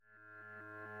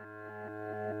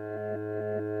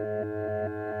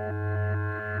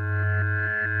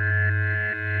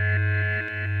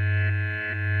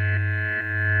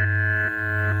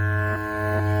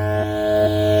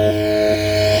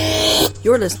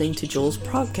You're listening to Joel's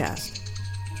Progkast.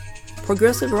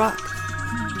 Progressive rock,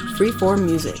 freeform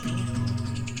music,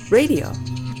 radio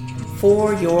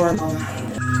for your mind.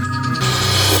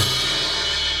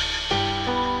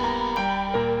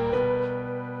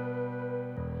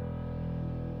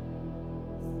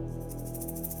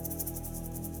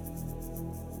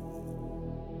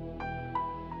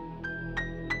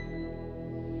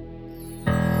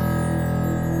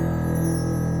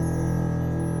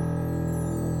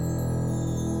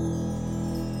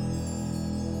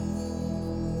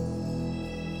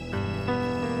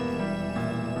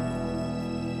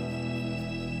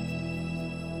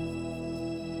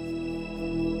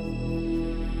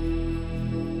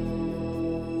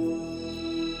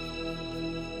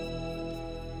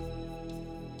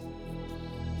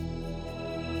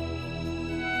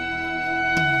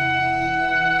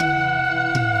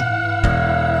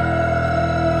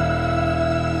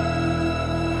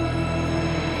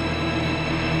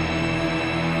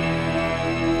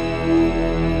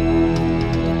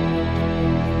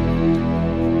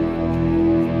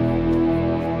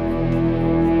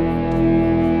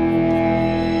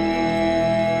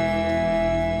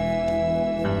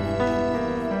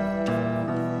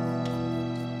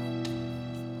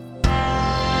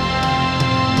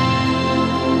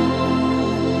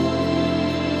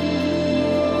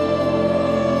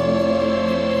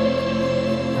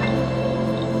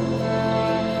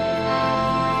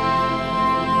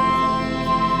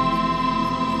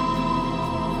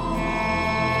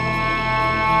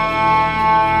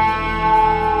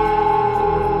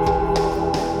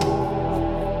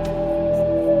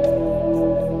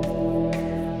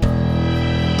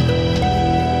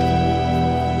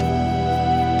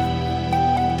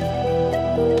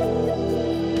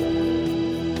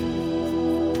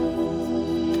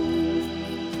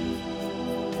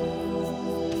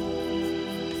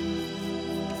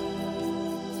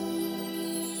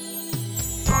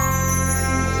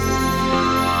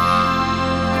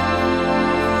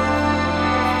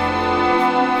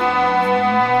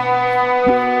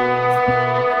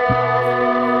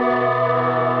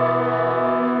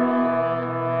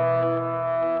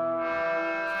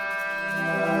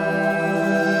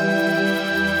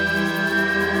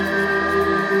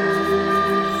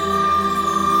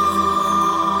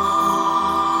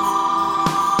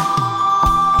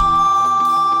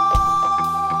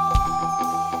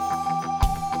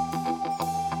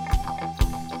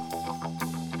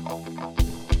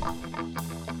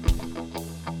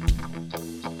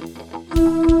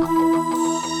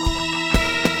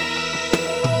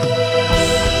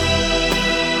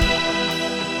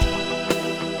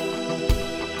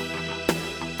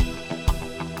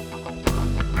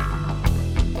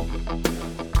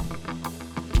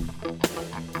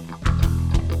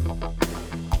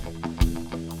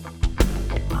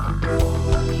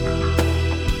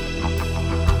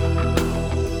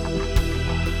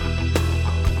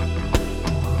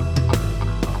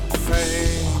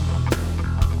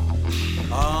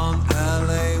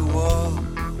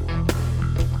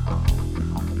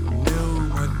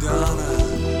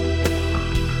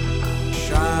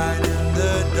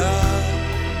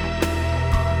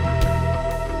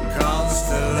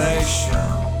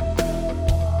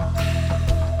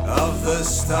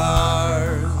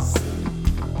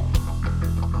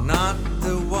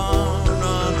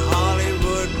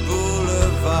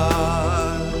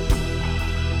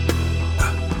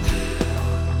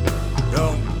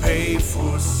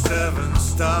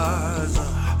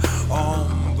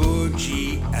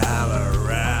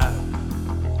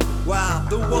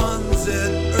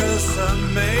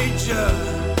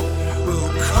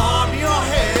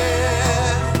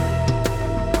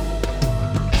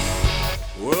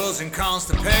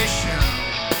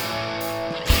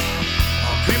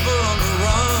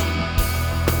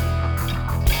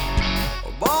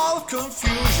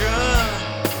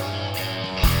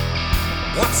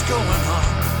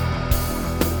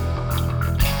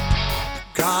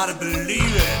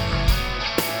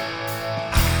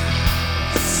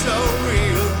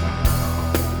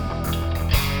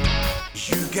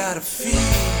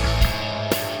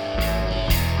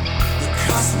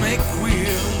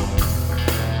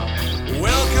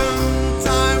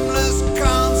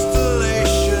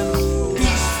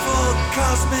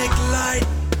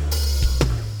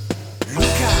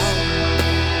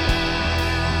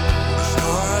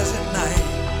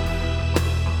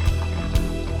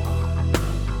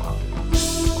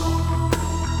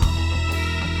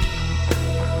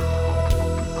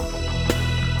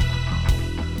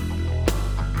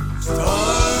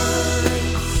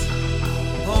 Stars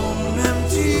on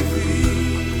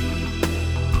MTV.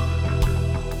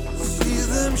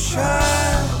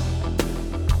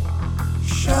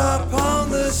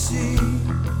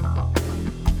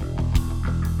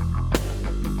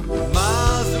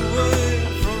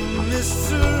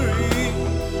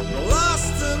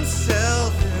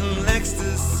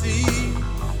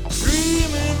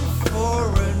 for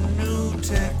a new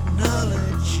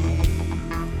technology.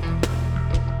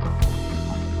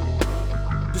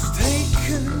 Just take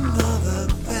another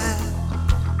path,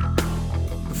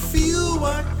 feel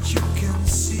what you can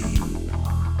see,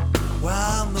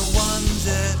 while the ones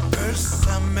at Earth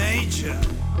are major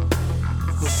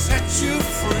will set you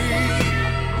free.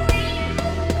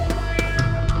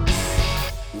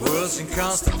 World's in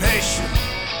constipation,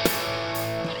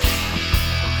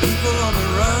 people on the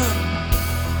run,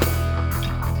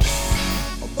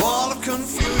 a ball of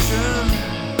confusion.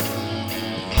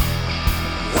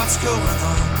 What's going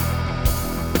on?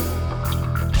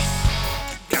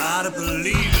 You gotta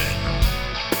believe it,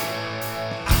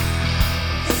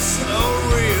 it's so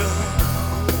real.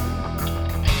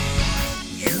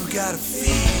 You gotta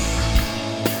feel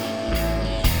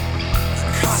the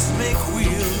cosmic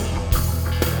wheel.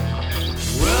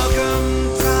 Welcome,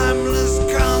 timeless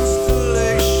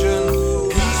constellation,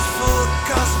 peaceful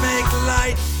cosmic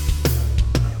light.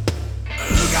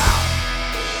 Look out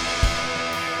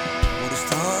for the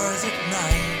stars at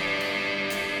night.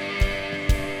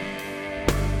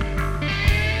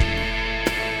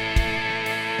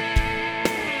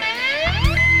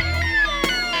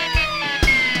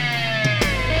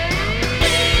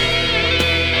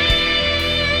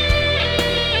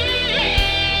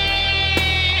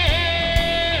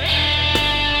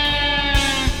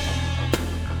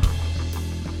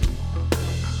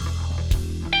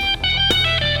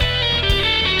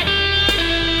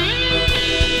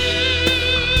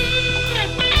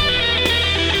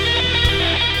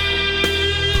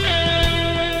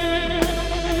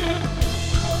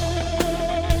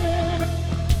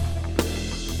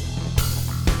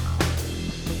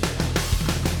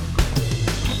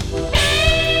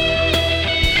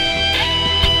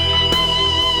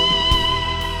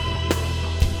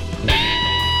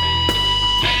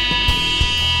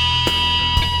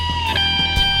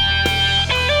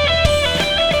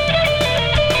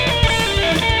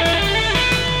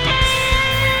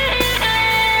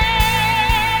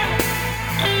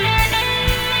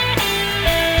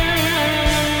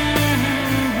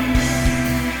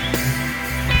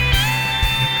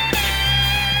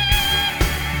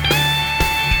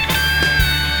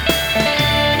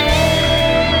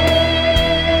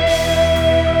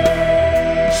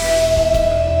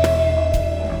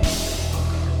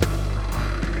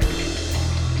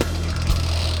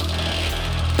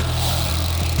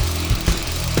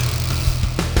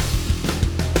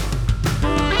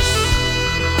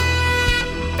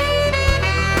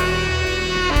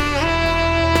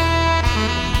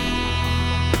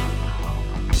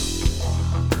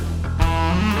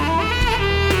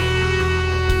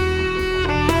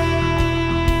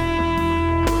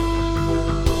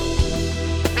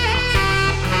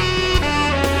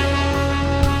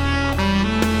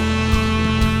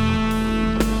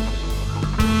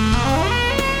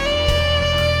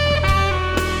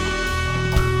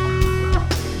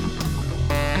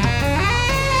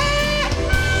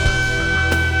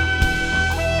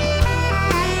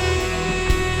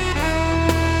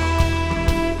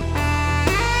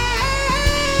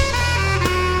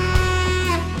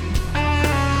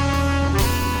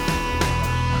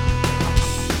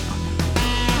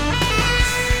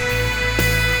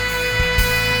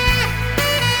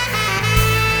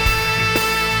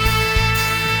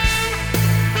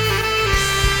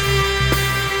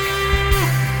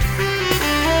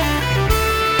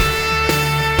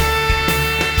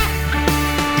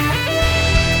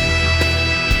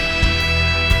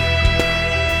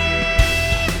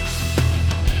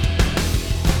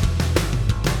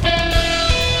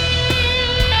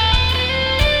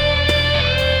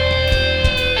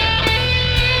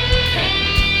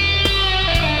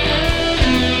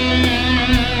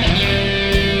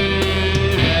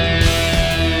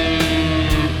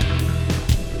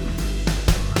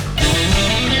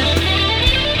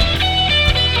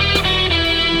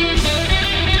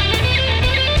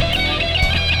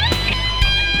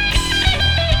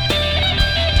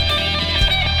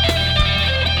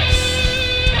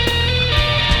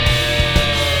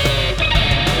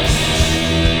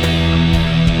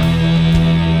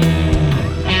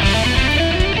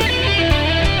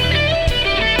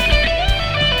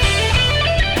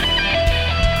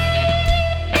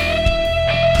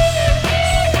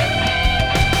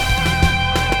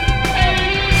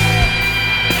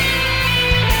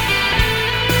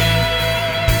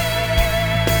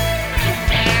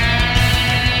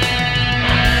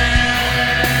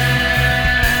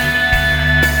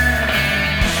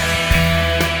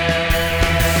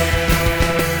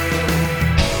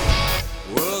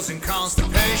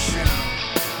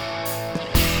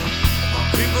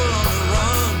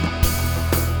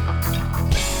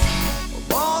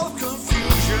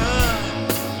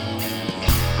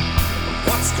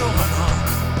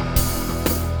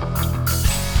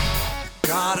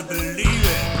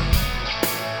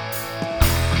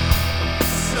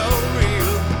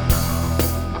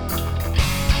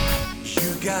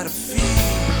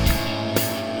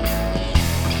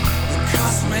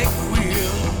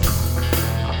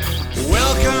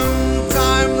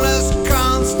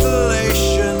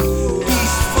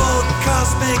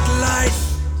 street light.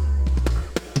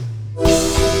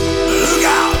 Look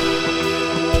out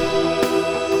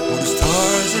for the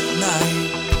stars at night.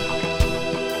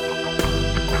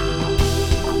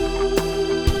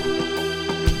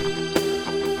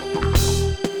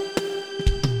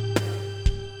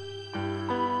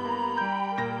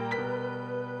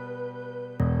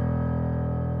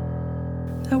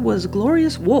 That was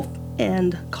Glorious Wolf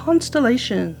and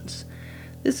Constellations.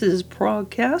 This is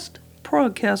Progkast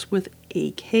with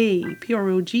a K,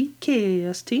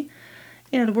 Progkast.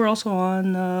 And we're also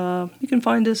on, you can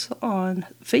find us on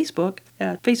Facebook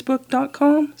at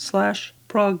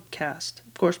facebook.com/Progkast.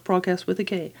 Of course, Progkast with a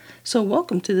K. So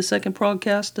welcome to the second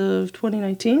Progkast of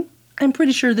 2019. I'm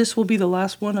pretty sure this will be the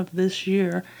last one of this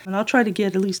year. And I'll try to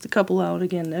get at least a couple out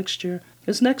again next year.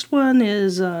 This next one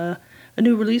is a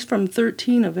new release from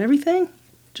 13 of Everything,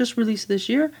 just released this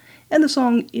year, and the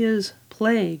song is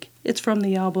Plague. It's from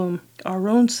the album Our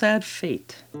Own Sad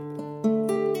Fate.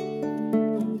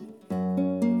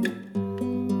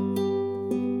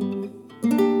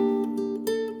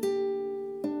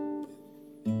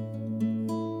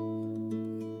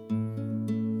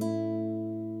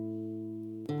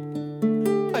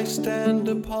 I stand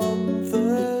upon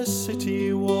the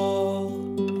city wall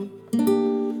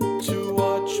to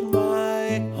watch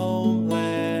my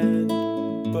homeland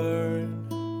burn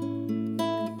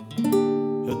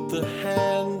at the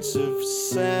hands of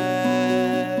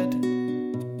sad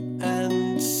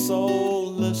and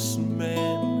soulless men.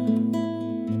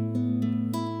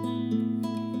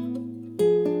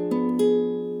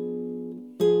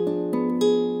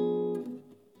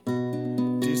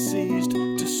 Diseased,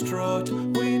 distraught,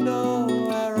 we know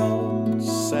our own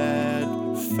sad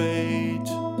fate.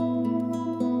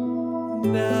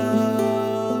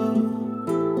 Now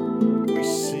we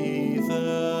see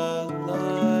the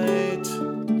light.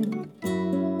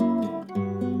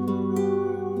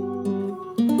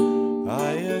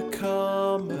 I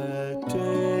accommodate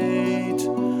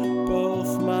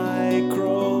both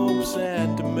microbes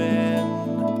and men.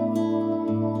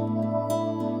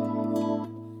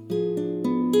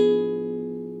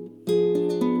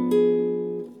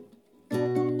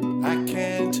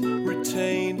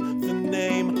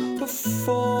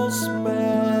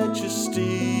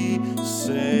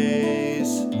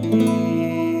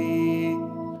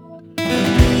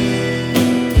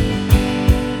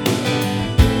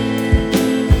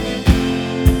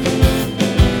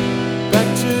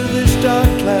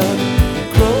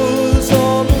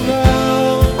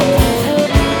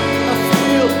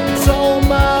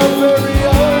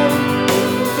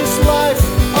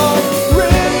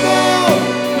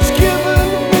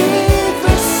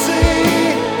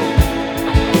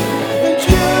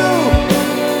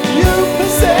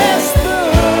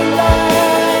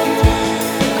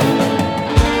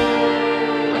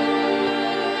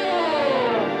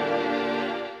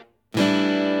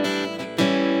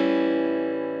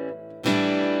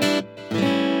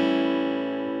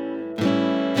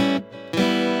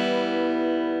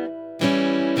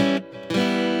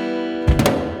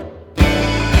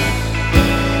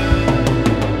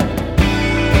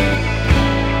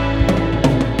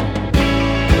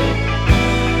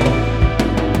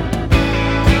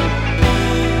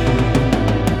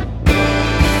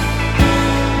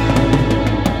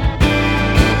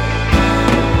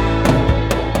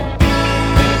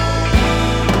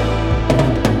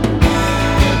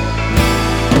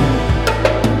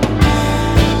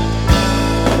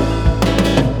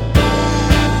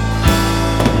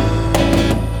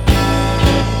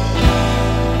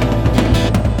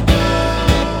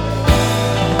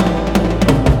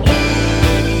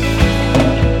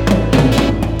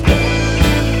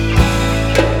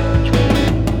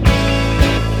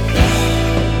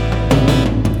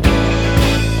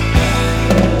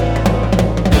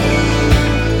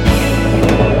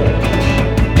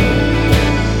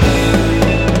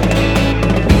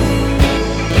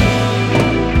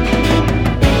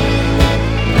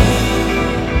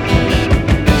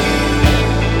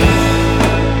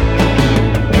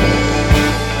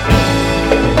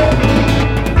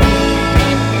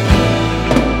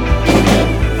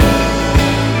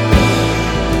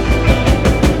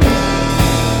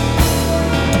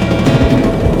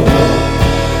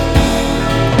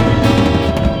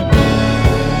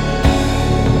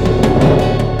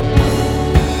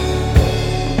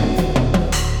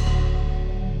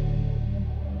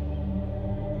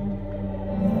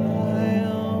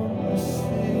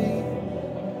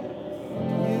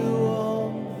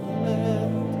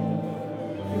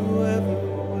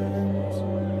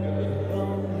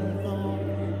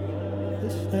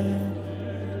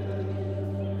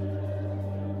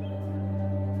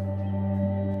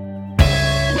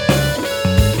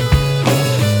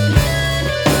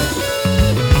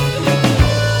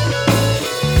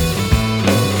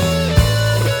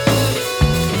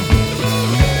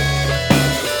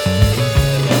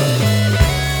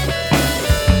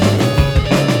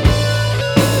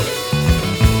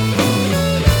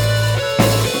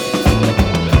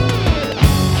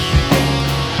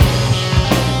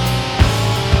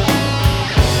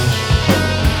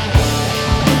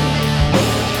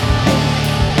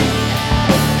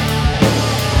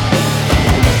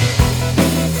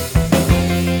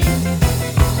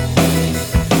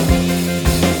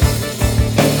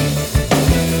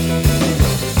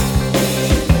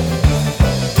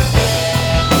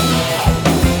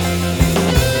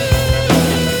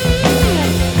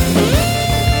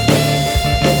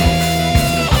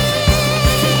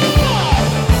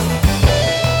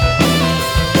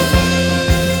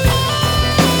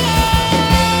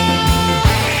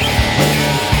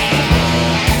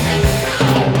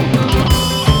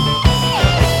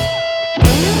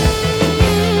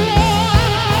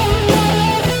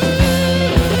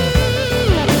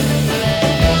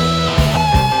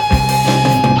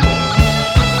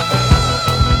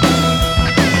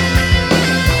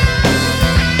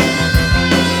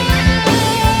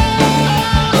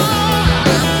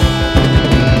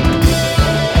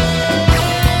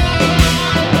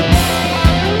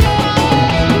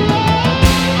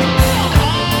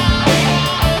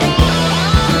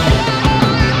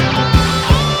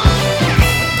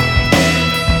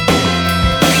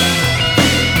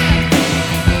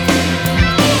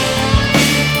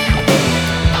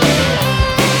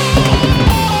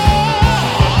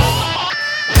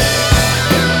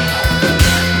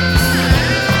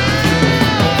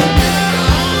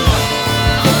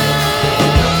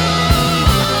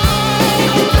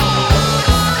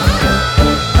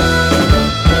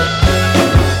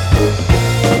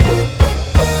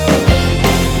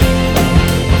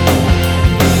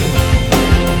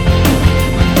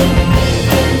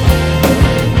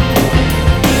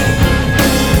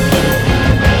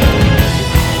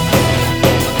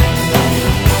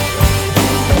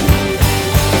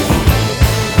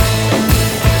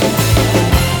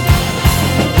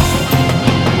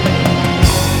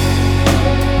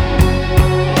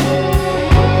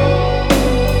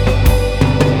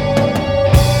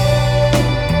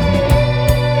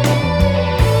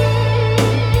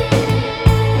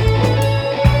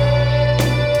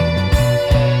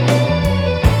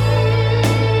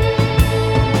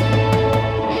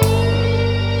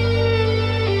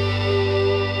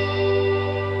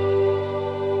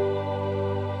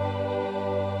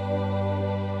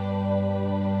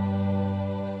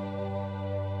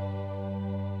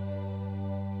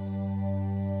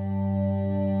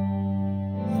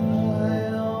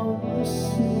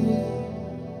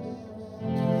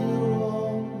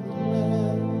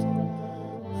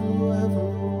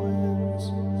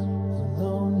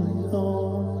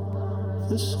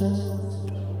 listen.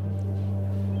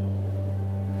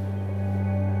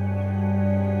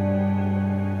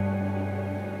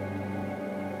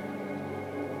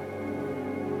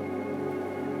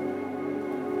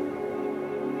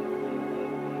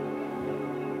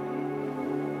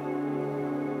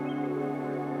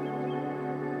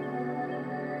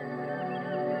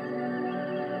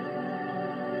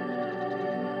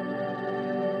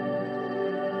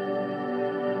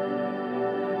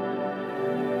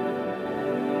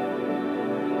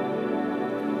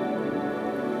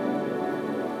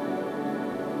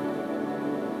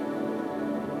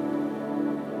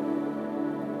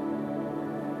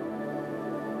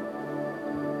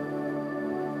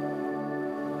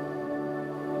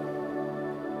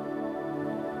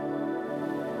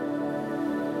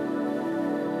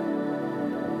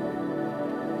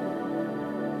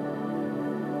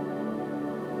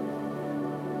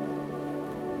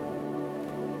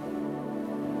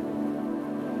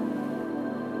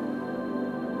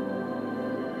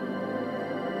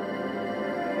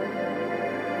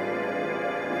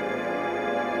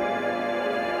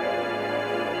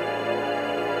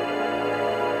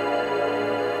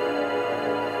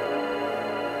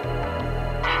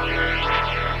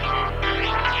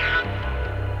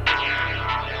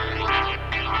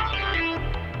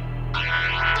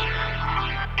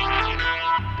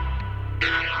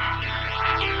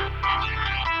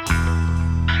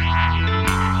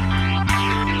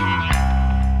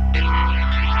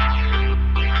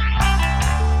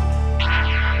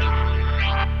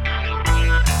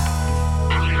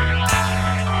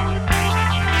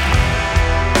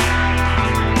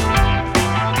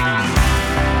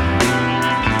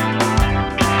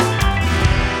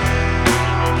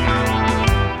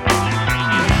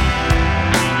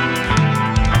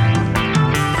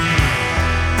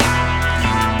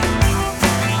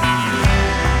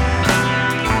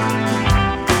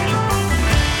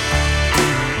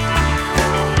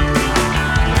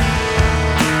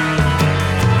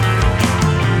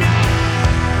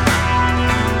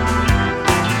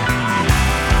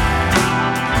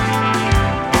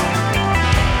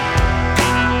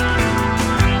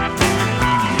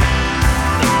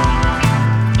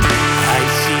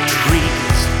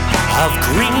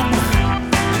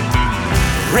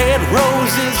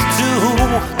 roses too.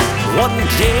 One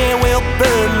day we'll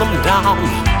burn them down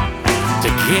to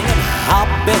get a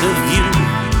better view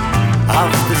of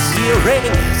the searing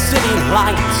city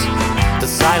lights, the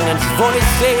silent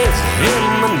voices in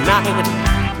the night.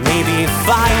 Maybe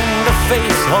find a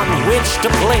face on which to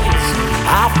place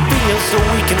our fears so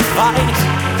we can fight.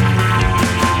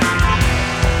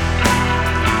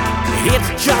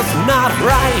 It's just not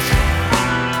right,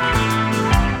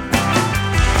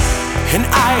 and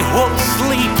I won't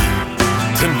sleep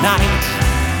tonight.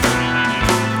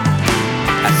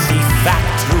 I see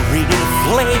factory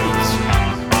flames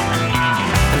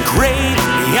and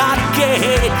graveyard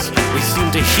gates. We seem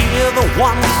to hear the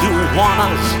ones who want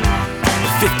us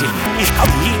 50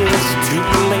 years too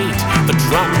late. The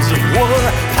drums of war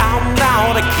pound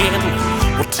out again.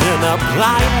 We'll turn a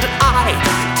blind eye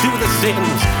to the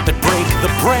sins that break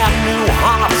the brand new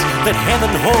hearts that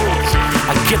heaven holds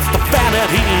against the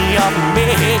vanity of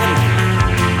men.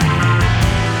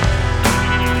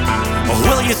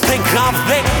 Will you think of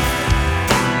them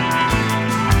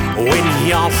when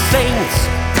your saints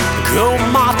go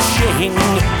marching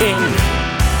in?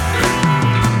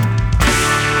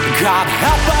 God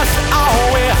help us, all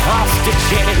we're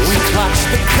hostages. We clutch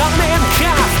the gun and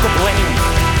cast the blame.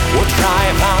 We'll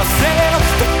drive ourselves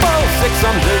to full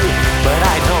 600, but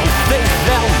I don't think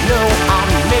they'll know our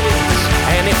names.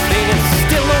 And if they're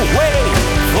still away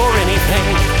for anything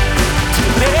to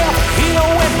live here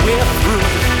when we're through,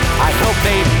 I hope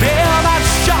they build a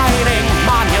shining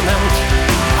monument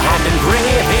and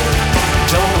engrave it.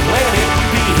 Don't let it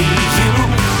be you.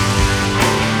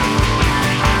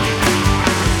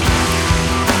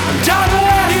 Don't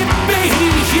let it be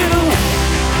you.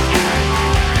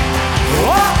 Oh,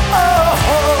 oh,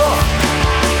 oh.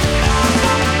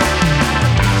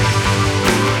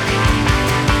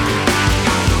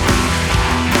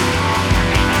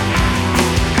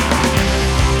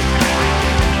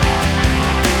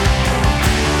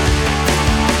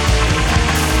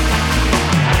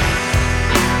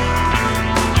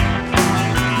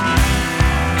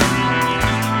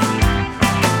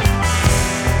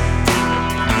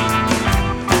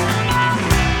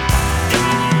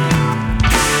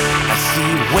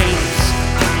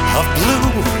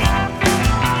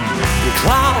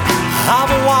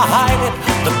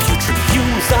 The putrid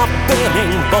fumes of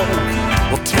burning bone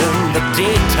will turn the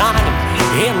daytime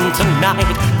into night.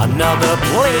 Another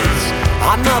place,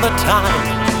 another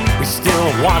time. We still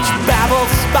watch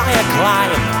battles by a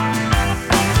climb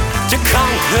to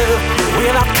conquer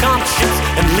with our conscience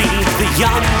and leave the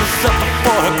young to suffer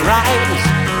for her crimes.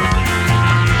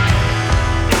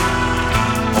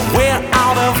 We're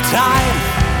out of time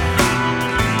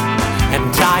and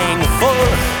dying for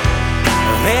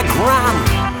their grand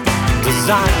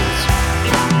designs.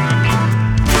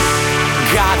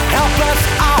 God help us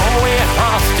all, we're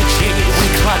hostages. We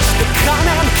clutch the gun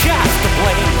and cast the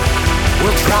blame.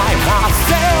 We'll drive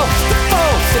ourselves to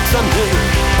full 600,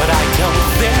 but I don't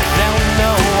think they'll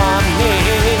know our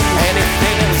name. And if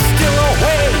there's still a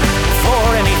way for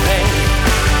anything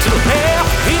to live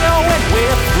here when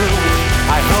we're through,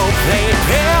 I hope they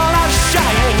build a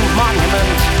shining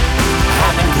monument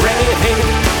and engrave it,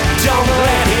 don't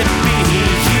let it be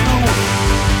you.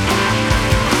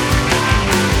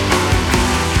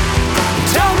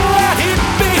 Don't let it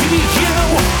be you.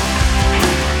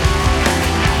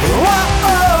 Whoa.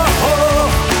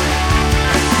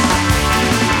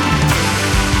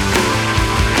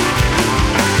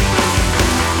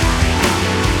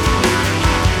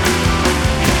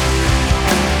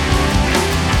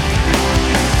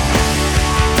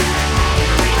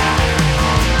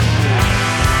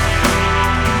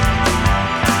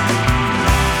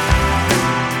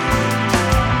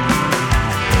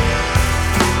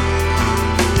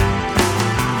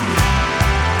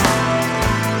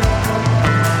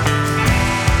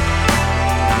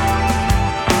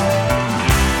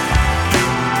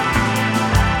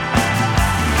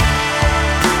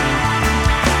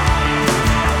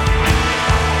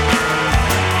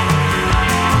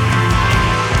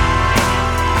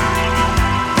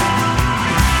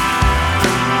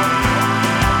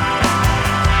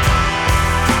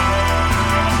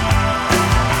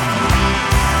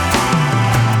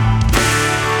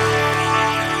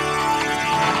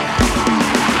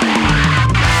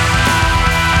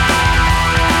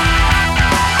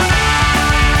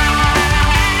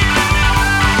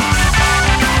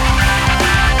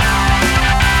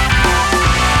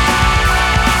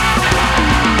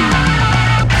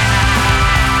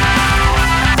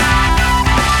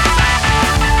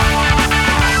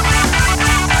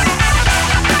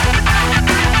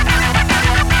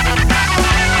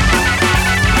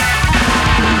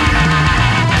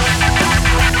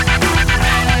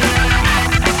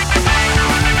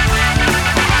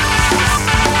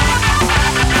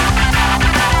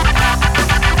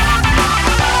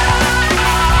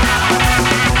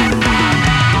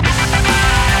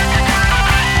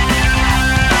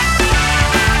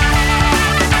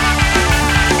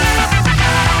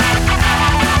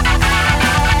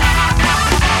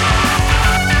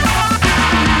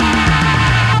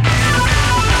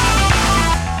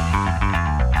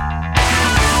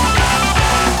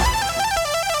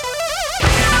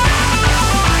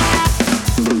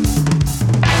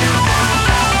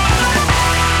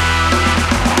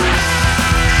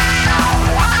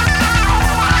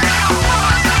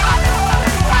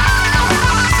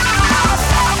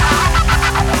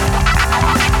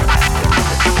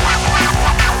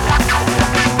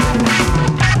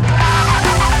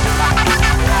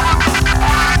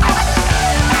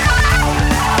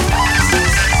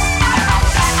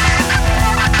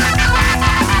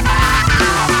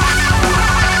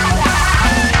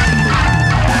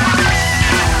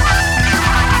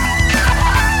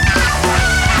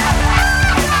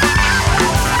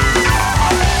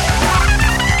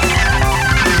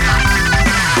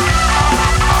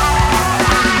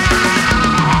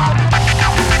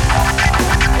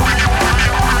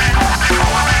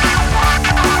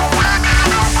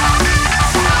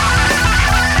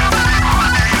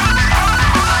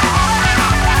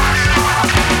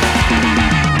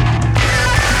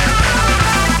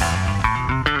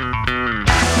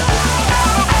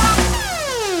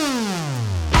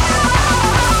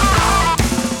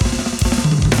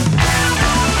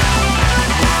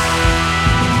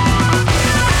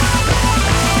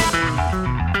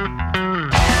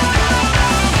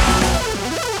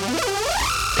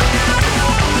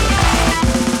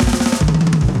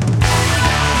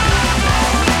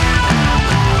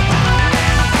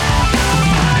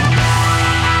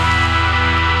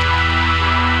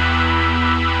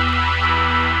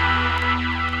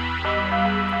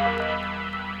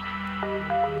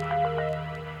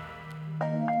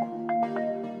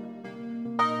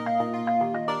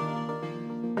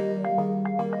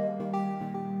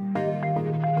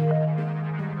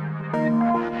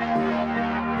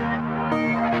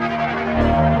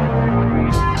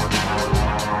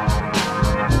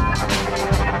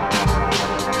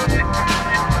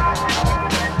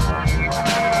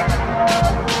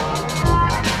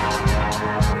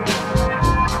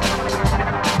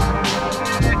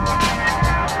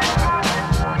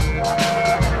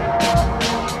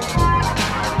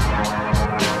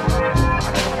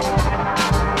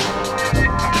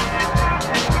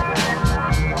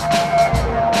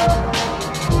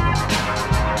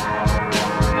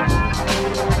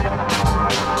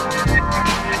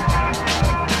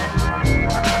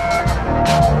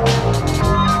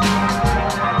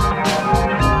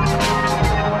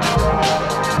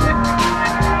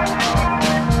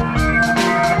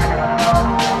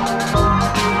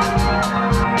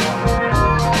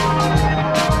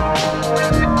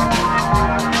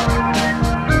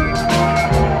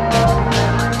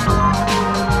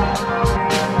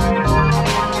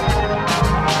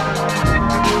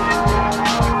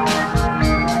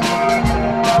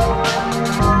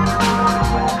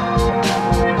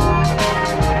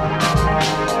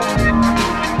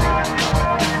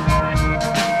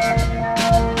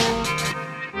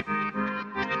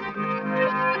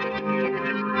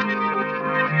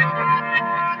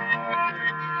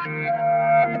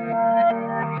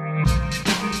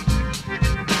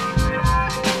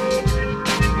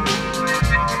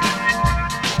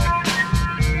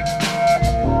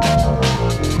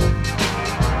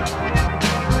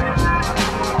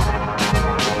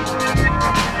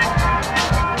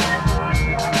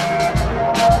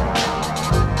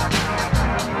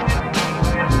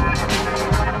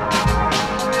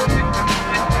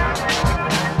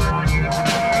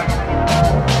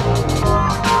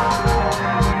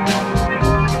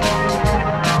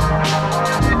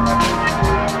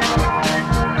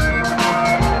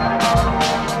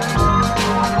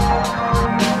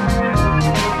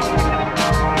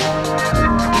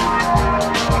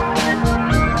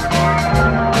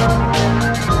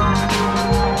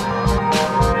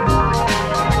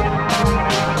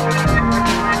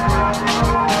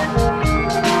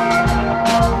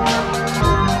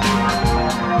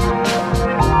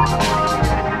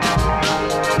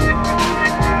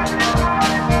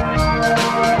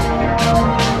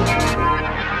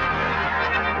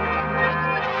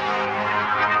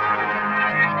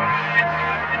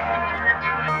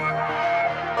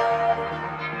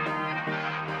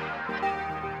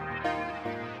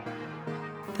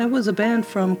 was a band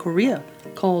from Korea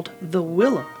called The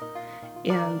Willow.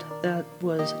 And that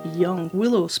was Young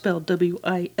Willow, spelled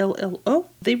W-I-L-L-O.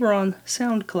 They were on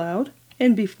SoundCloud.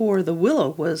 And before The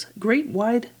Willow was Great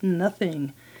Wide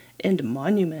Nothing and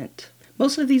Monument.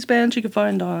 Most of these bands you can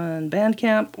find on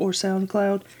Bandcamp or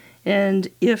SoundCloud. And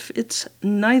if it's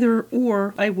neither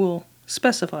or, I will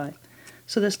specify.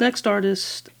 So this next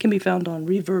artist can be found on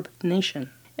Reverb Nation.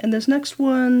 And this next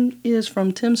one is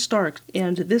from Tim Stark,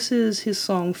 and this is his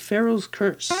song Pharaoh's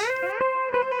Curse.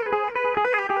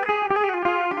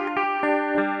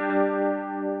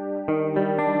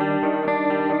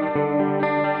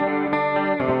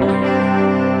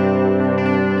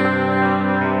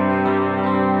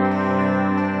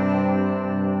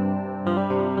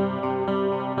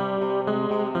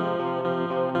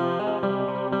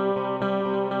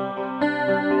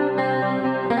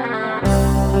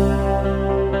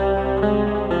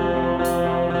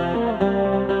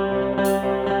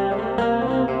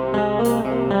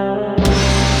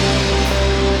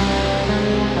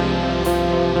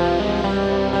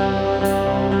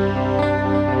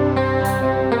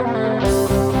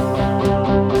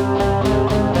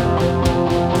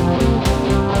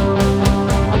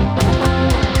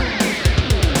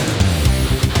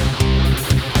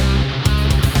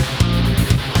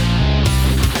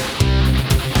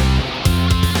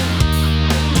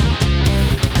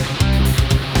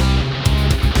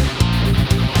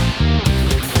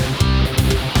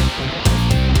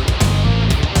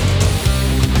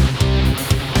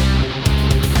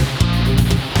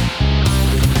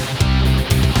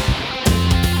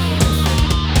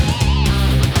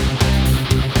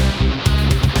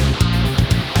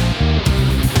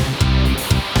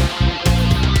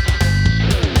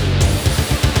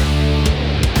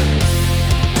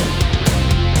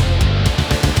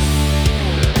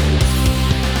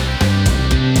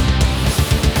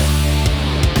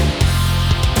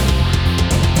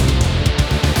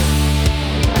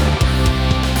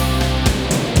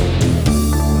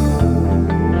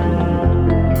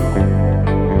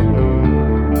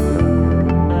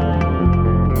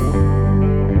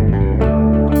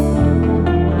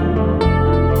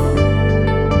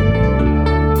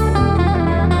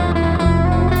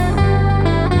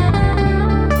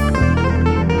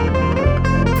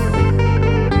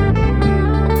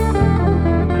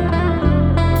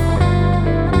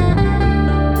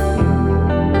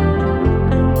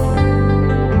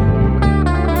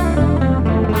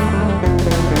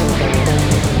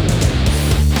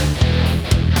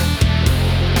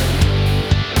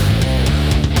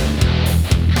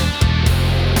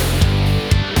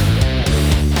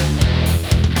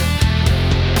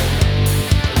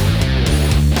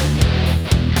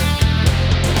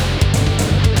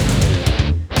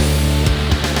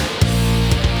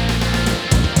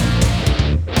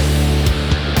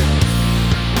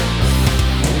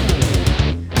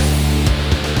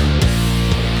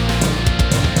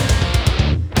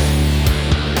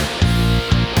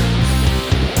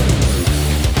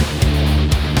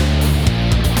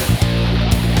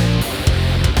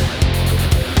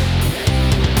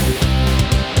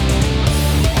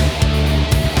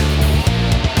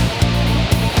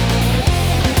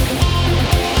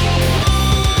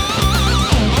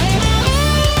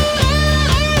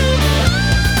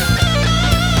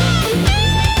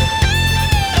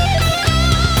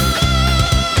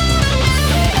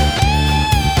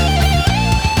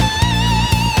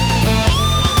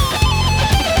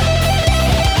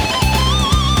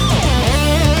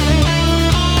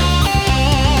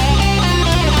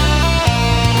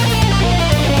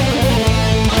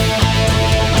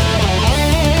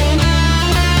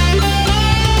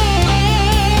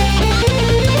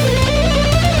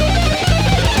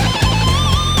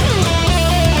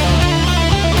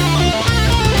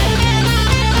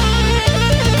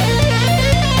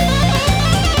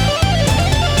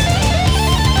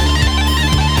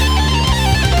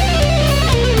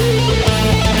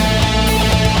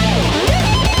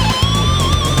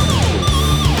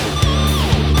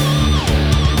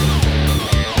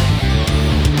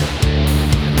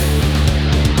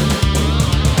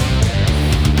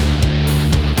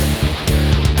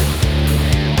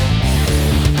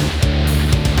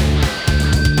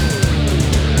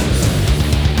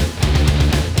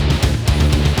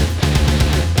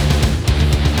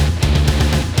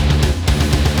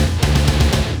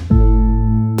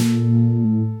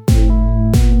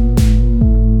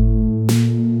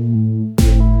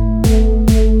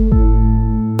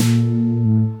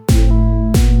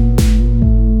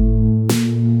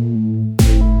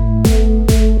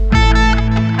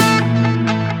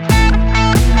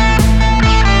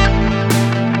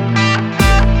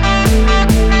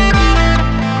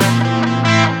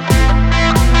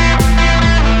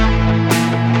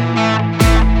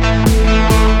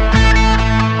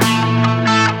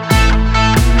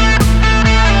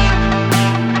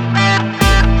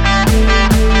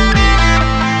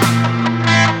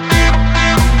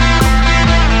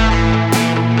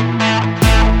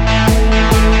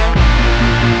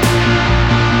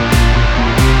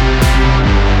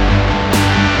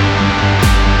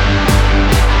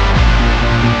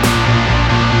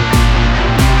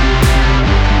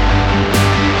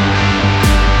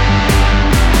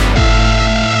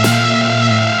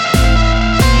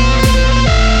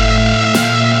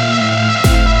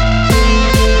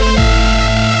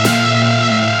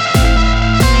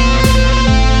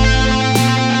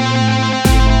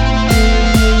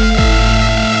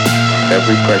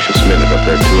 Every precious minute of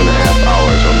their 2.5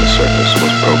 hours on the surface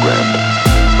was programmed.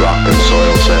 Rock and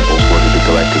soil samples were to be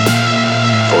collected,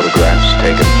 photographs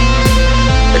taken,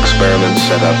 experiments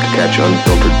set up to catch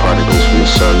unfiltered particles from the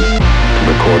sun, to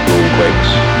record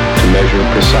moonquakes, to measure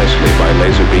precisely by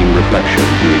laser beam reflection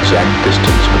the exact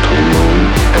distance between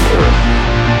moon and Earth.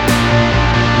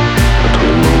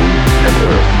 Between moon and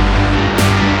Earth.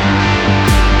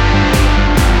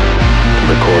 To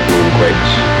record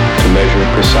moonquakes, to measure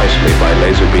precisely by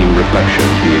laser beam reflection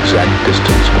the exact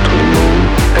distance between moon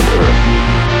and Earth.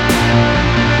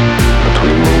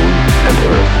 Between moon and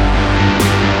Earth.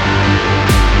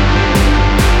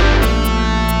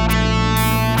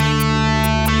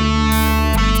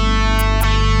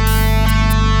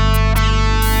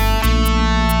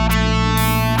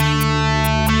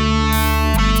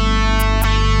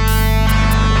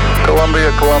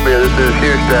 Columbia, this is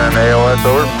Houston, AOS,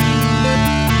 over.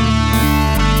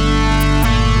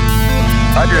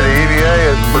 Roger, the EVA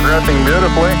is progressing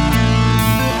beautifully.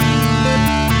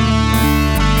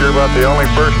 You're about the only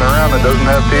person around that doesn't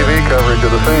have TV coverage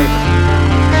of the scene.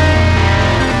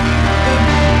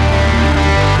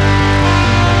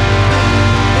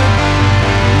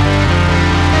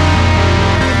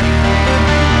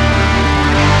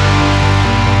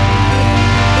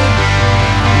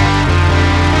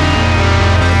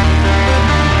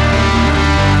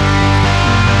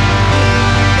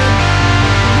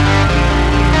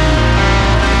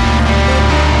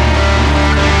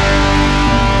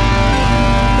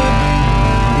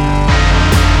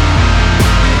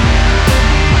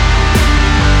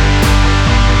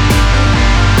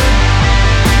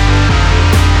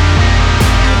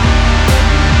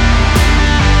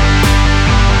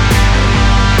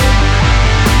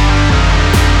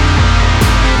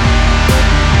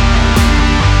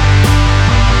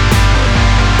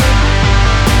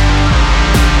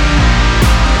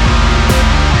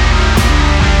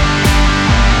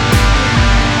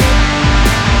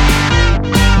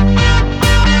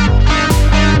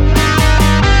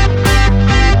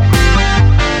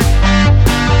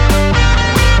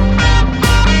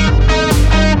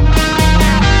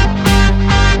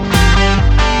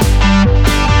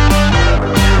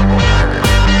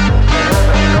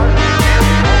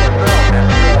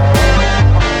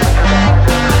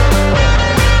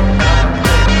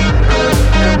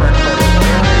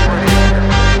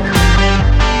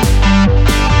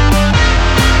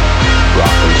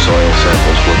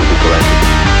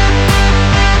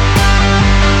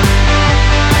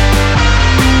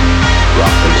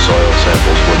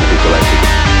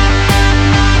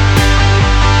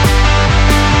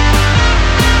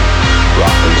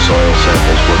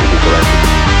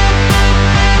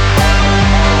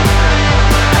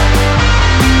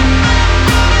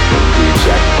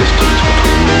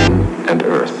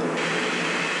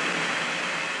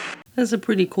 There's a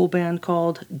pretty cool band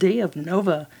called Day of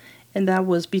Nova, and that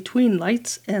was Between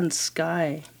Lights and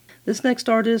Sky. This next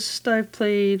artist I've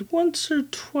played once or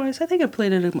twice. I think I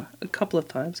played it a couple of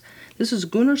times. This is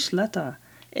Gunnar Sletta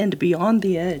and Beyond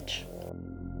the Edge.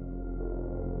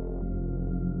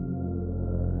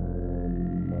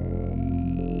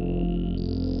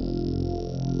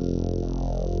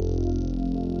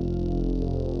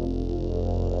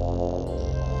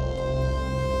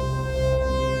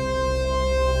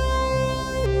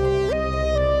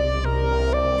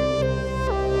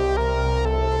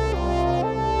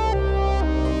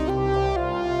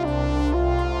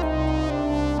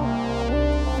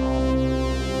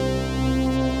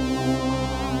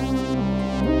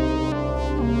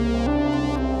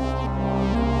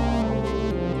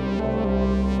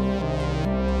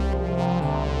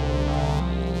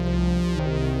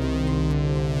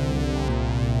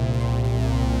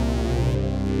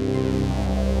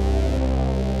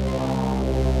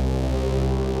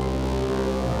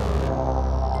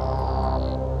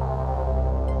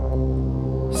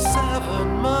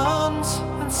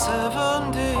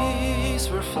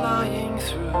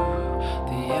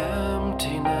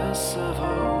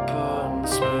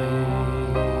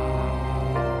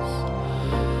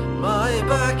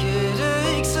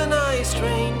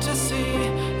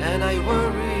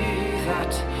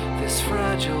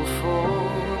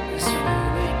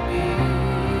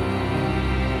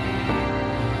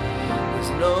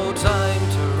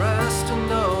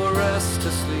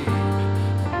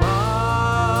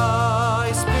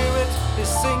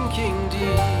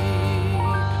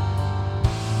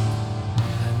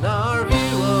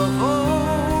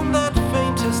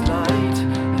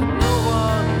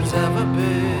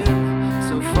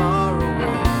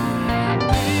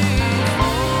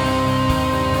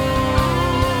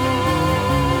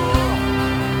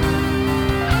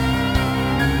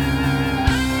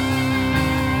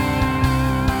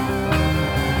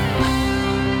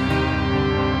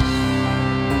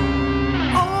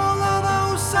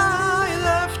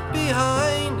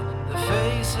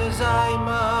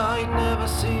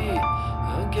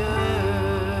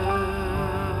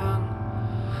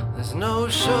 There's no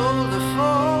shoulder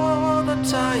for the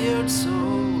tired soul,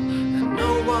 and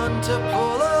no one to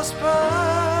pull us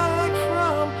back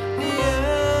from the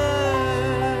edge.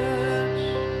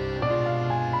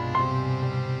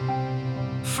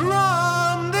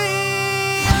 From the edge.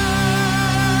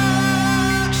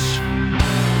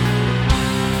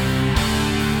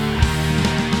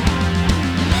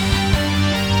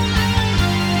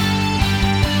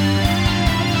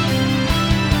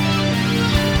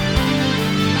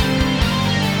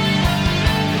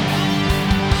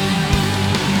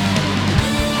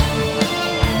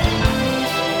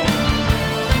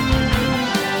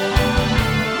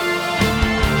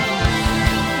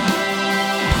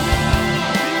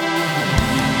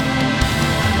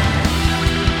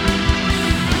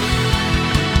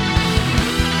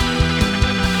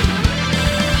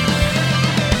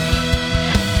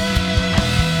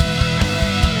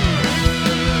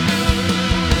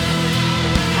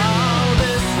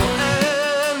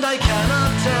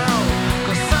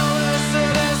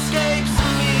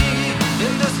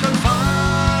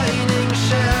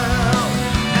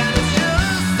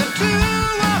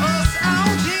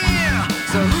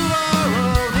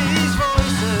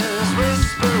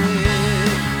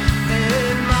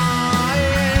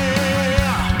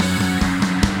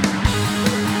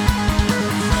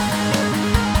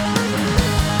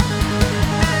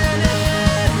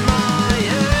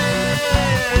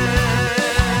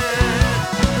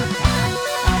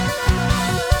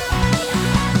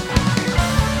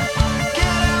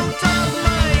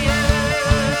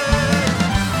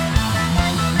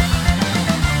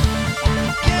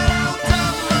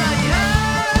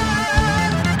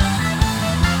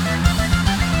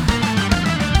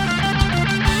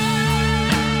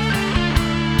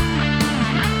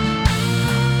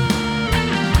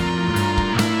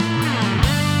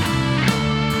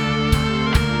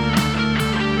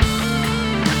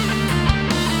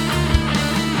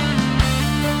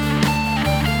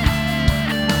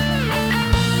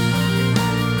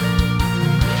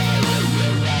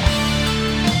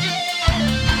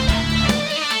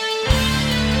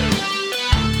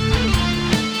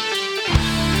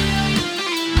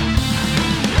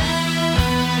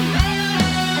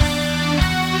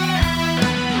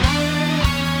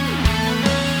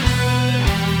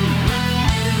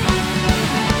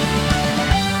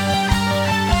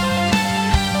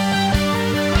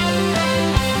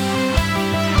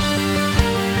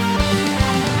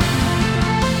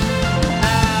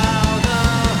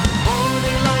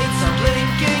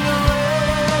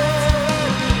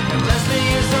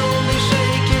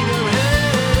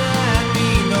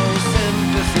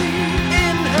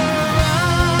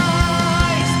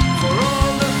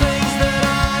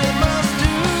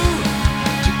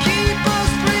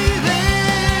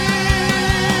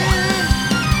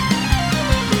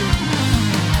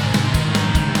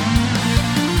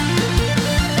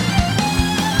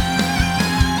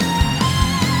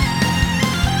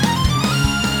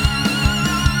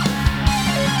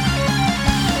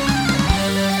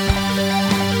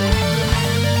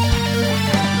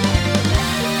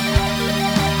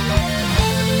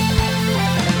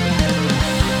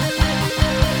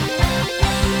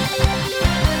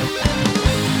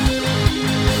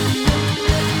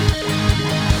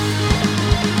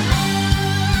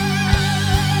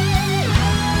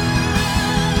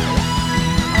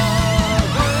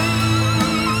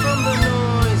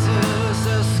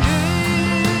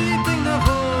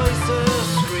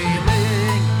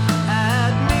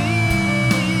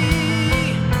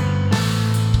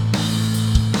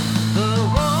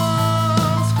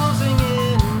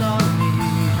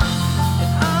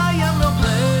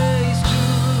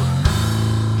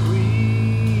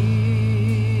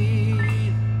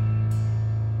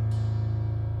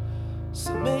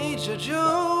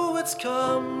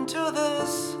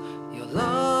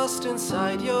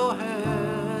 inside your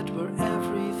head where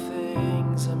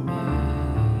everything's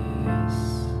amiss.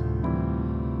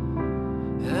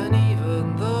 And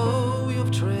even though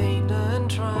you've trained and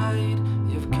tried,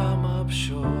 you've come up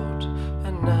short,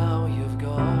 and now you've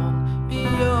gone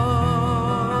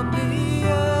beyond the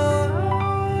edge.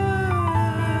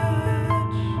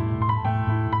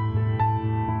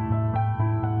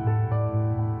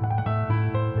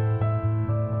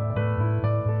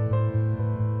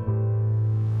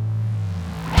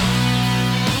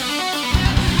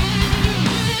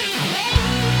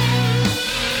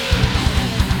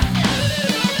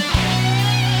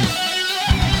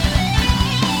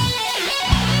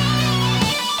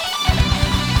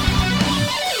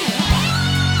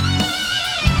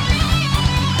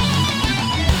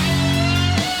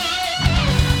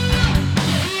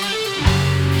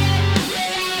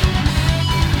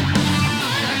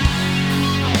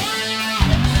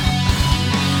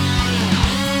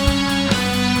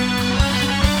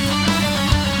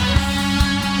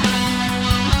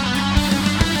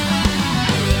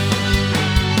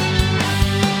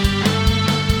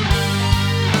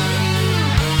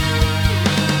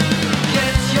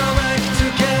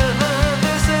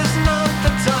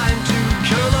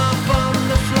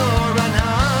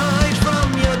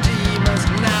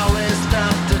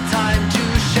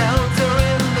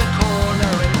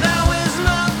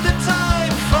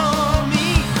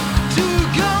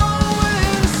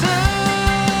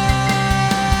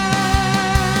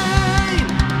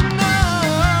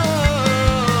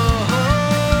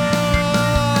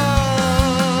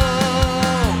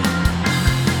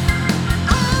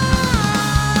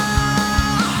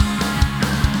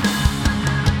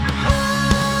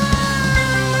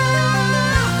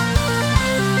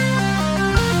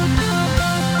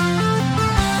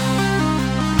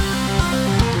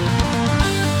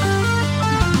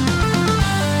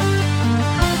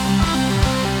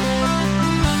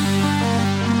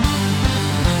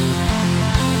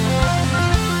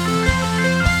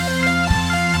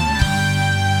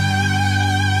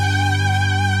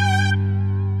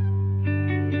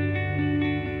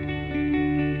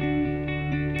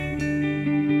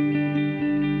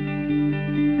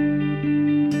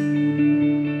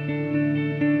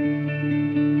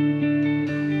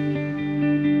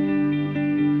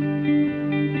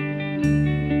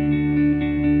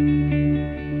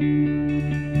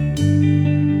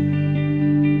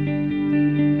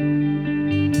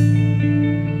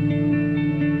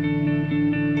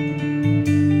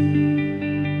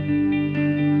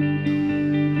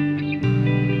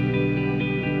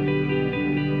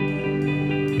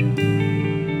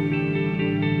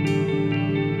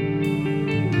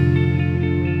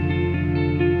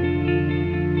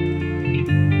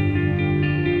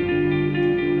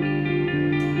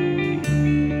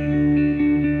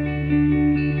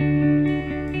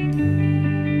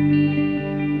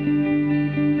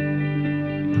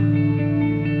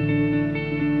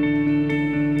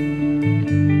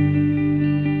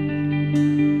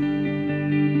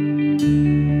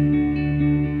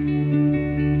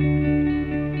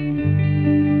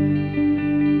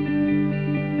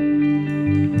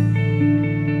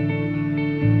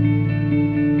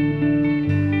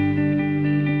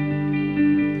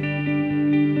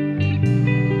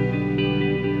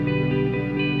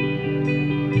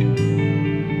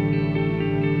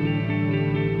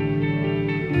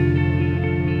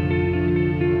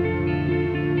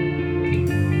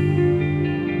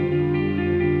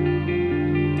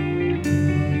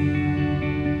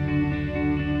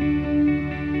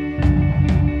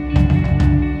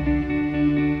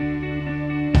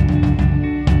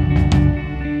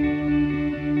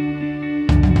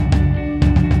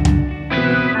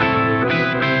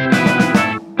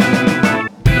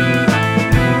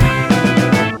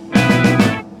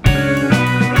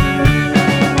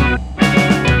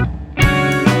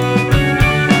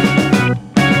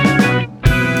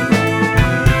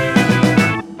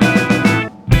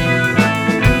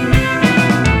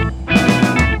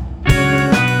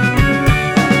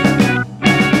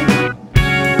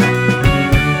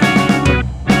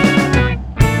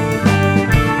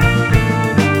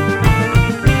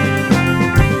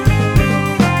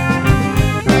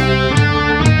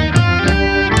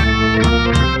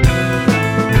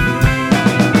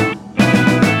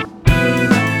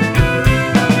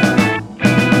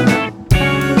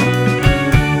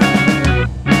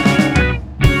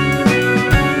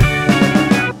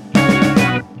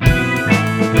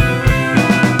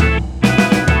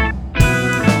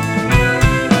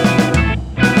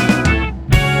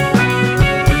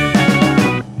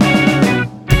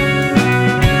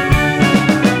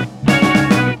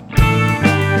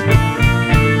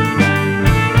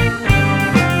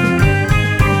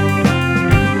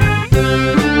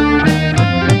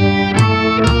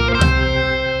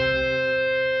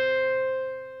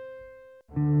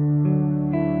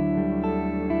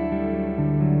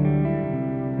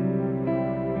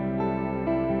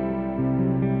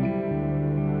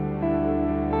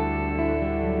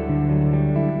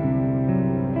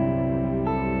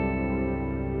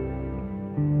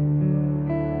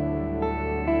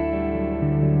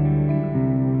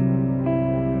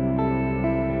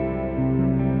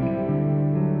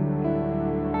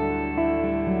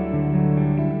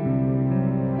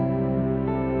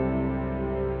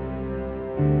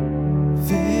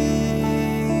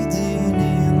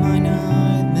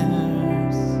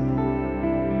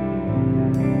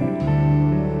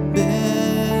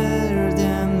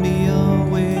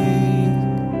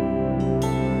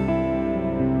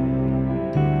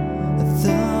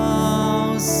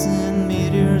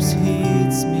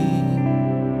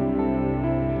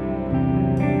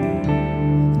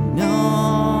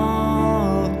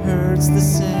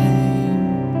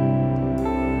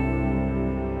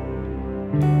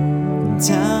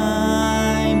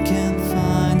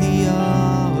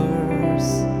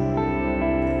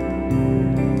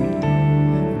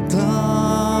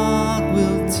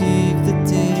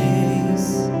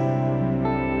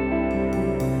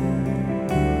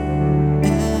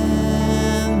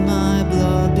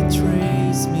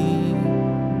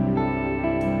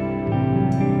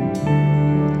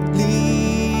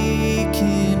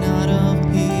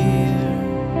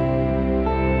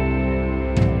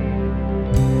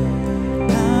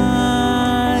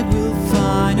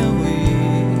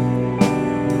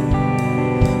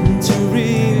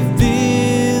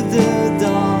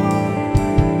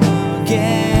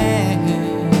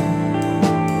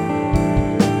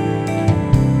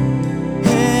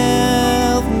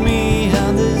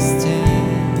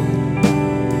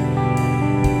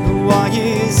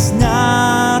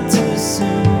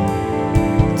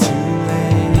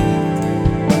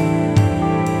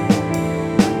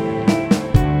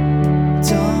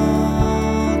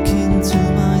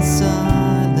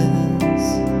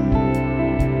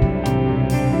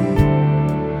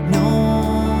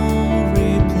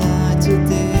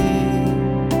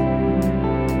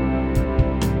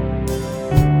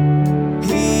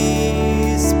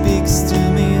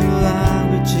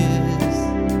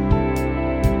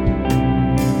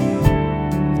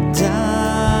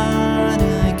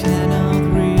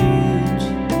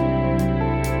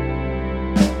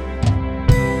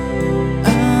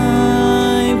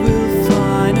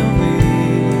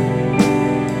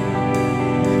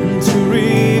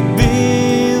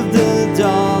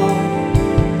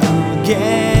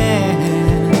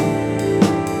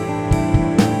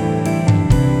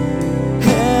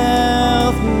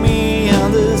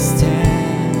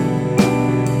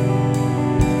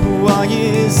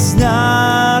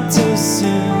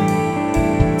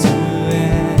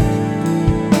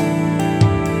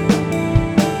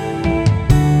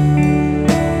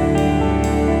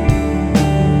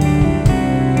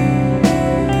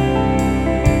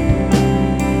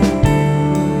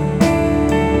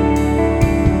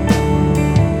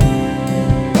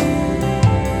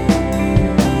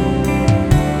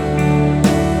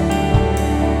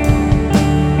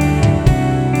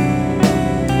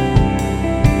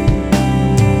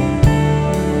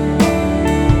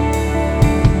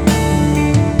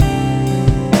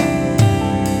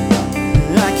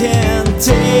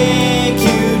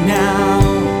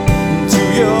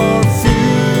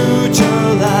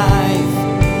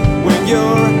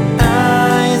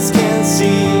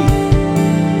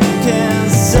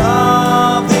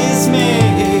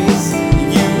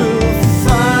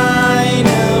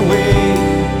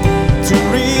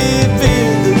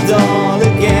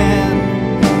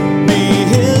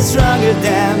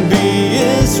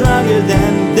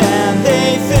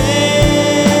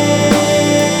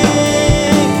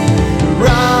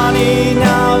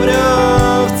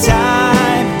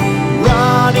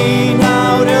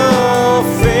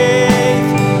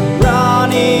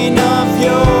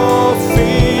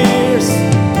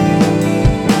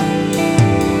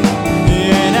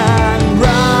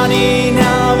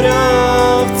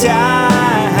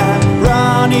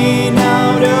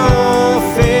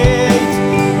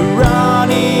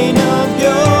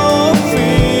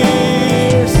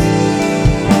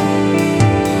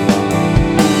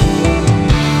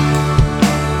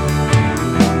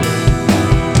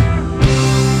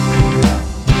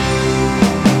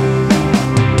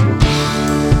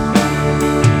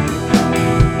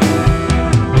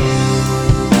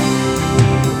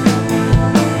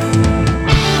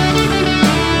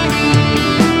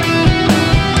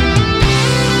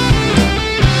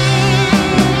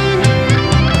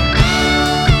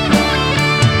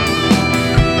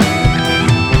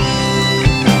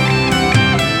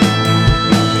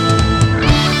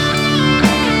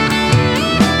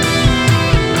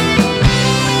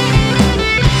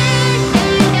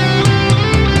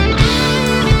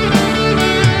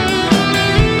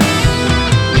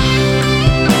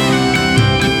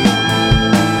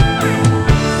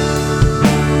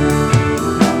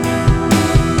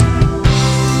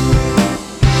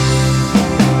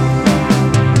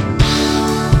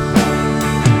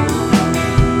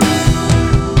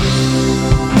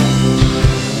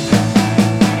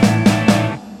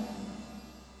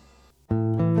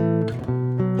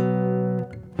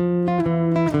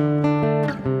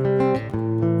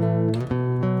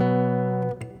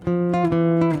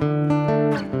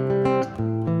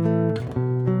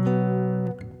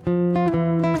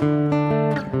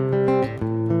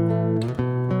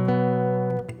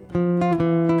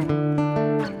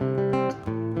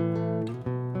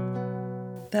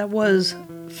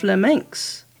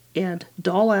 Flamencs and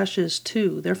Doll Ashes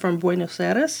 2. They're from Buenos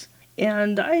Aires.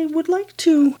 And I would like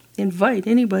to invite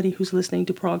anybody who's listening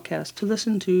to Progkast to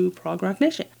listen to Prog Rock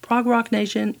Nation. Prog Rock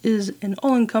Nation is an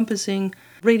all-encompassing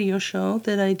radio show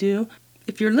that I do.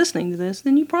 If you're listening to this,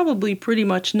 then you probably pretty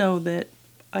much know that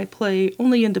I play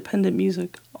only independent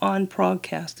music on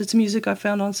Progkast. It's music I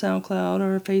found on SoundCloud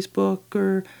or Facebook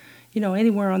or,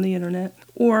 anywhere on the internet.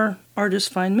 Or artists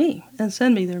find me and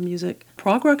send me their music.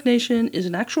 Prog Rock Nation is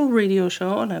an actual radio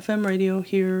show on FM radio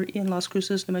here in Las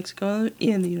Cruces, New Mexico,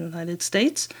 in the United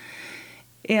States.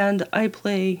 And I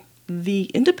play the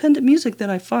independent music that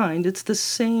I find.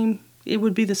 It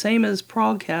would be the same as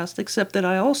Progkast, except that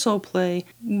I also play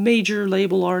major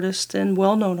label artists and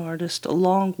well-known artists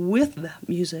along with that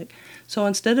music. So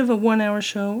instead of a 1-hour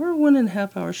show or a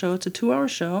 1.5-hour show, it's a 2-hour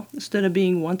show. Instead of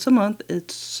being once a month,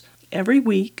 it's every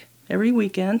week, every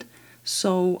weekend.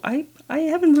 So I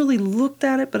haven't really looked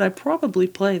at it, but I probably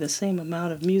play the same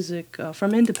amount of music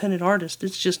from independent artists.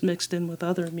 It's just mixed in with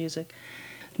other music.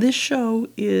 This show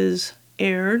is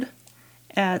aired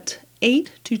at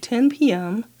 8 to 10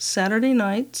 p.m. Saturday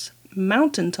nights,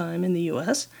 Mountain Time in the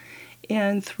U.S.,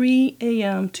 and 3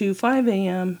 a.m. to 5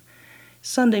 a.m.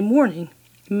 Sunday morning,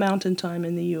 Mountain Time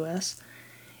in the U.S.,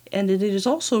 and it is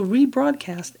also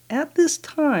rebroadcast at this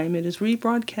time. It is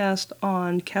rebroadcast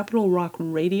on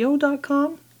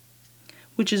CapitalRockRadio.com,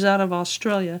 which is out of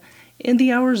Australia, and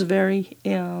the hours vary.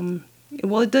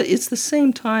 It's the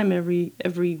same time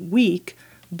every week,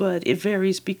 but it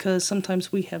varies because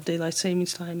sometimes we have daylight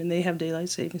savings time and they have daylight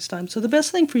savings time. So the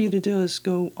best thing for you to do is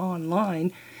go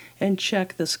online and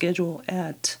check the schedule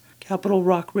at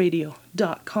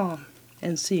CapitalRockRadio.com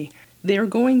and see. They're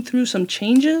going through some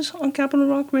changes on Capital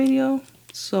Rock Radio,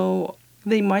 so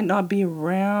they might not be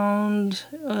around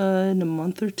in a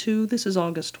month or two. This is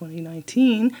August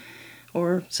 2019,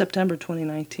 or September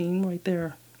 2019, right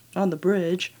there on the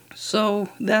bridge. So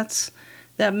that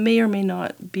may or may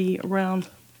not be around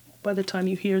by the time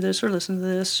you hear this or listen to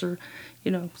this, or,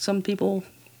 some people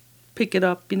pick it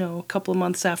up, a couple of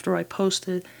months after I post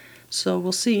it. So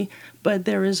we'll see. But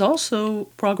there is also,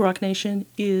 Prog Rock Nation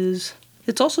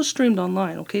it's also streamed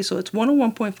online, okay? So it's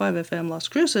 101.5 FM Las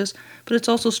Cruces, but it's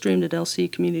also streamed at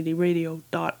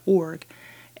lccommunityradio.org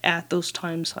at those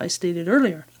times I stated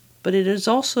earlier. But it is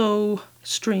also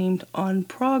streamed on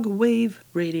Prog Wave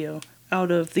Radio out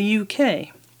of the UK.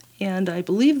 And I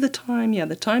believe the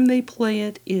time they play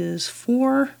it is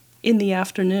 4 in the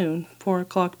afternoon, 4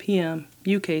 o'clock p.m.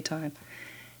 UK time.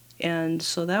 And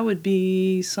so that would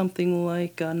be something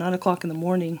like 9 o'clock in the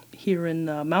morning here in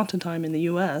Mountain Time in the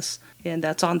U.S., and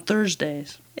that's on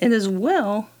Thursdays. And as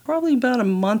well, probably about a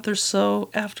month or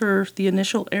so after the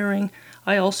initial airing,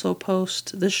 I also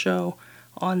post the show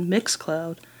on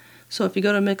Mixcloud. So if you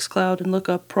go to Mixcloud and look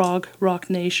up Prog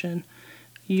Rock Nation,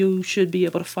 you should be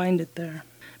able to find it there.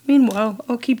 Meanwhile,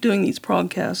 I'll keep doing these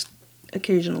progcasts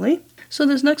occasionally. So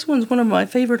this next one's one of my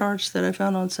favorite artists that I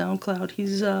found on SoundCloud.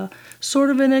 He's sort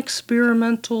of an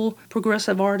experimental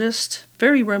progressive artist,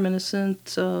 very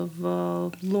reminiscent of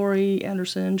Laurie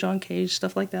Anderson, John Cage,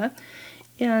 stuff like that.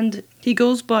 And he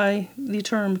goes by the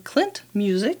term Clint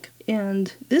Music,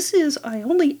 and this is I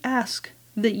Only Ask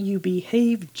That You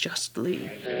Behave Justly.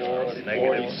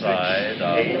 Negative side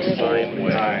of sine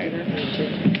wave.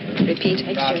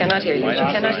 Repeat. I cannot hear you. I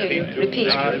cannot hear you. Repeat.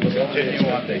 I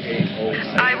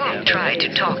won't try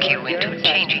to talk you into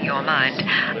changing your mind.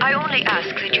 I only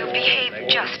ask that you behave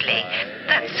justly.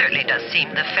 That certainly does seem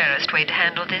the fairest way to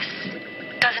handle this,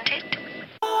 doesn't it?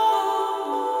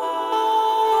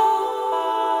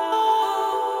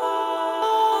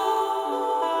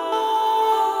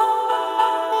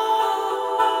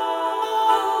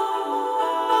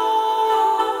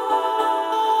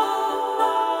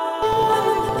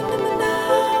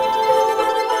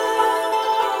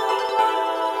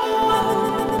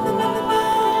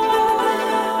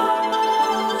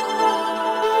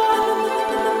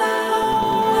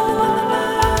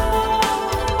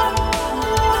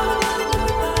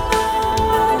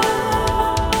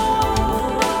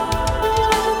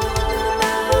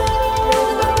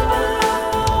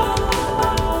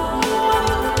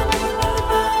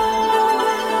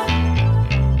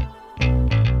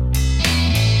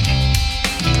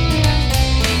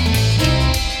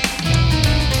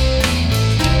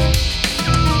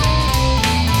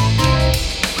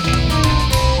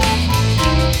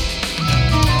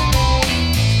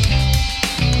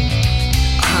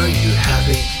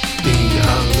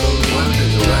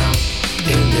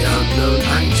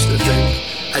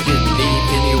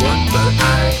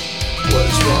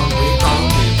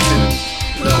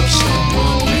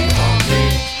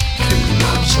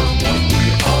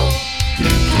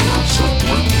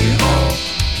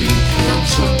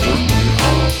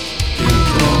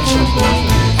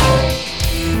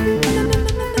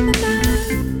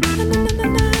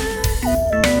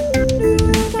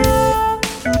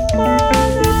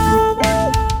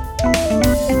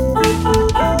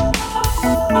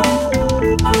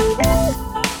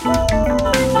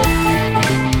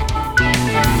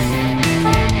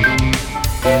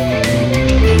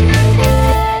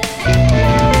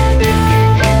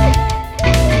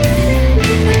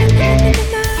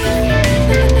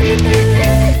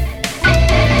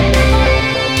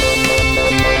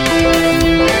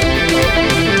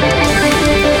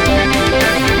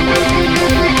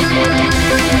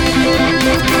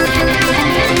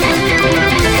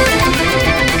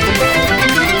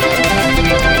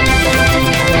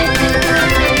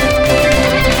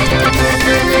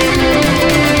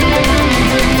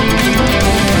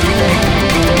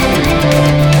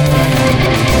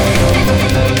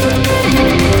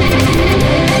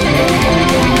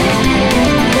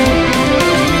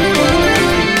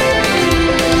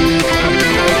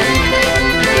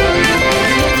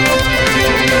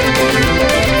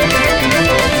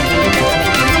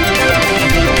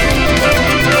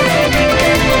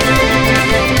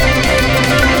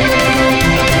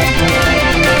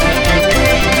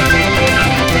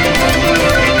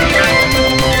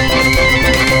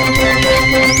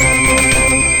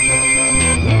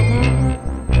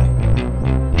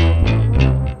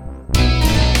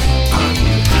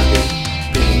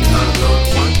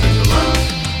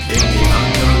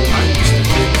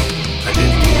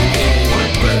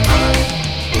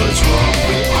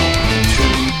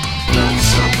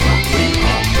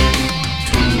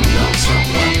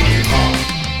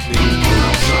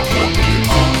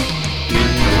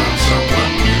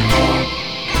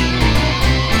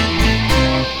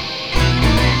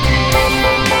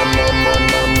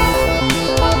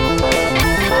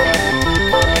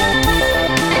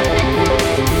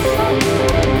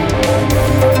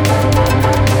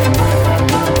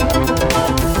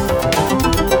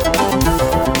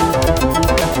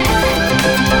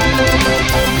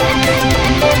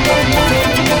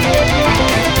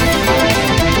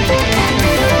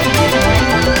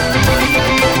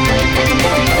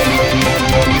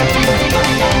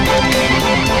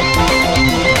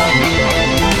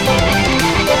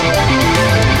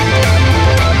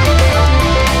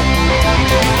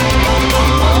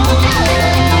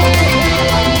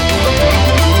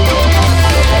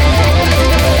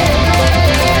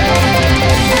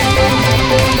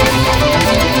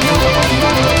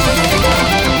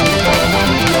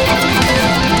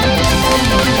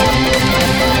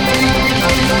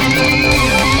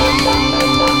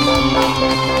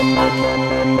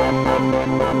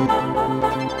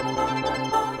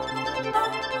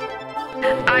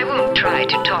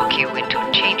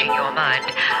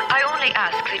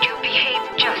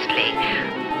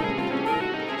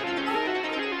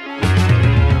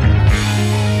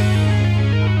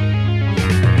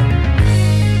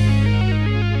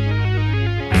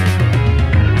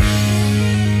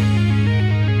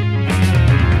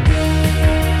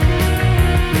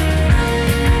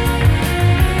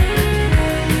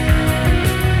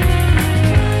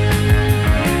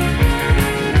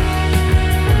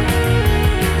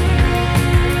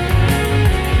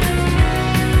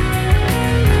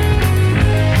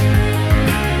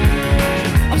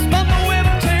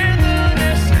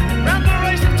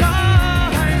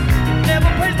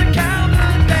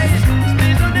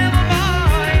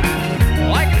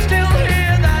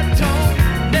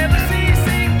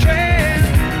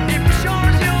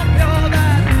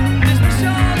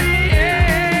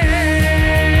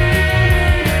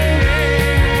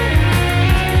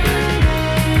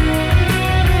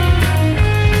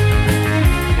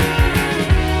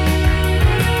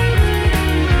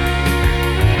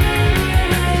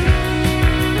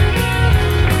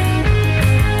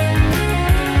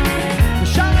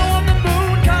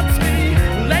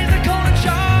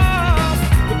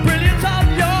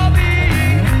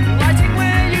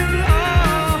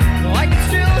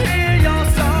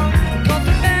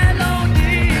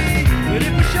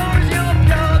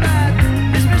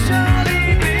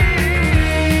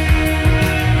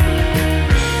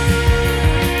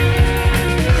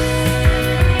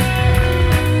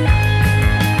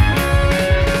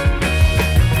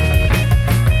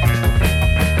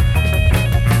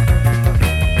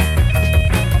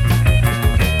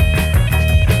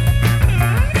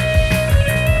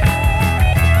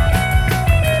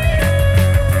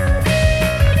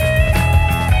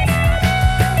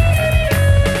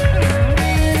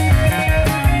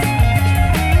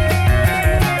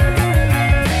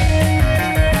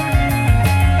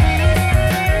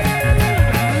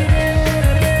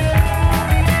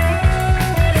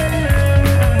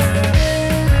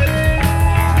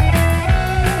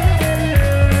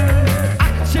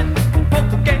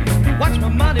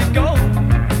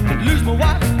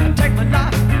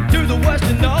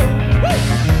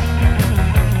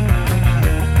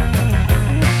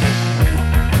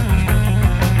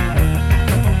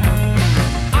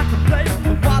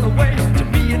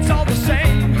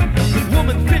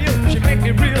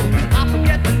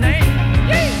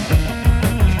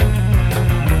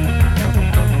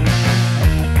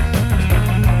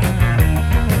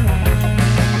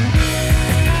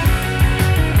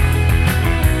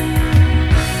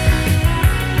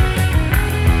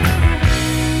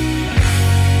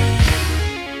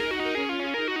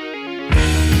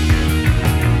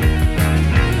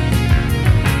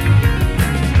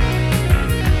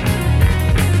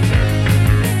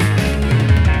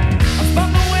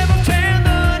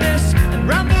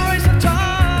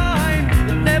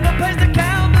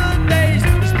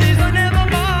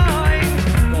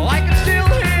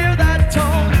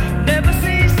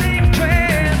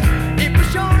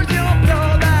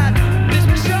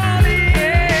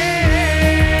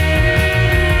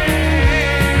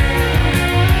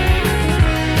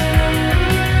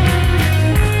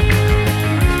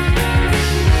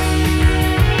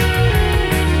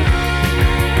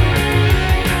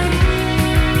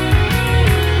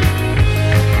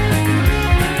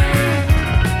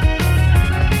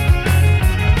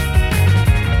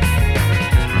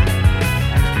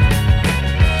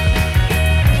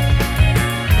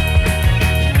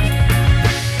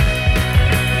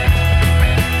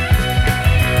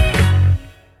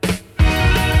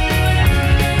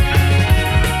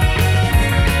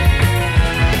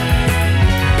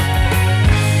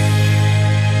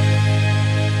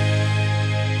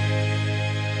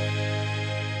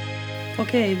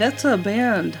 Okay, that's a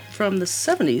band from the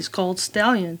 70s called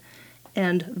Stallion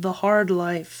and The Hard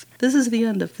Life. This is the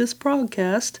end of this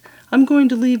Progkast. I'm going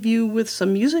to leave you with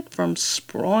some music from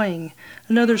Sproing,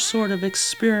 another sort of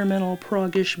experimental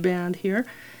proggish band here.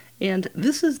 And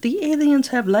this is The Aliens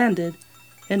Have Landed,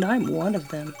 and I'm one of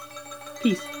them.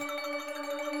 Peace.